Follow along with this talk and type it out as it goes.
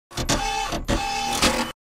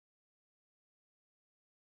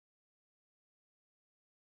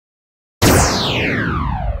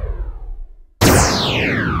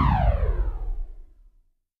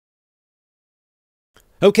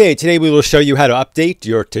Okay, today we will show you how to update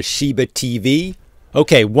your Toshiba TV.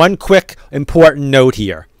 Okay, one quick important note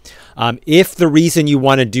here. If the reason you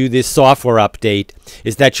want to do this software update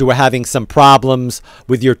is that you are having some problems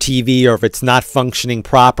with your TV or if it's not functioning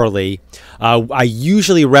properly, I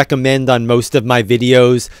usually recommend on most of my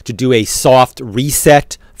videos to do a soft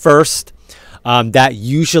reset first. That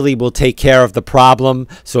usually will take care of the problem,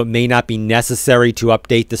 so it may not be necessary to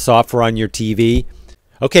update the software on your TV.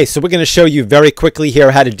 Okay, so we're going to show you very quickly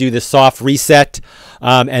here how to do the soft reset.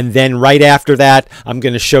 And then right after that, I'm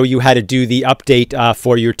going to show you how to do the update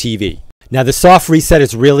for your TV. Now, the soft reset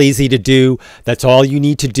is real easy to do. That's all you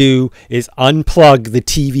need to do is unplug the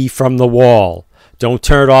TV from the wall. Don't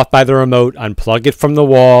turn it off by the remote. Unplug it from the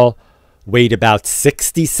wall. Wait about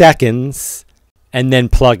 60 seconds and then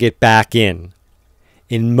plug it back in.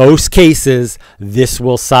 In most cases, this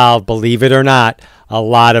will solve, believe it or not, a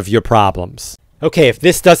lot of your problems. Okay, if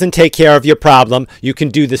this doesn't take care of your problem, you can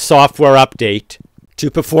do the software update. To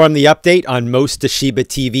perform the update on most Toshiba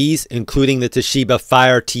TVs, including the Toshiba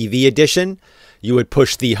Fire TV Edition, you would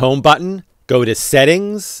push the Home button, go to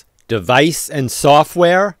Settings, Device and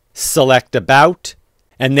Software, select About,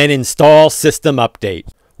 and then Install System Update.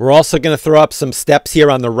 We're also going to throw up some steps here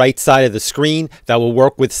on the right side of the screen that will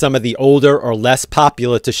work with some of the older or less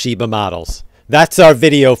popular Toshiba models. That's our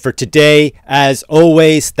video for today. As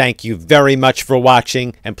always, thank you very much for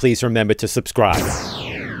watching, and please remember to subscribe.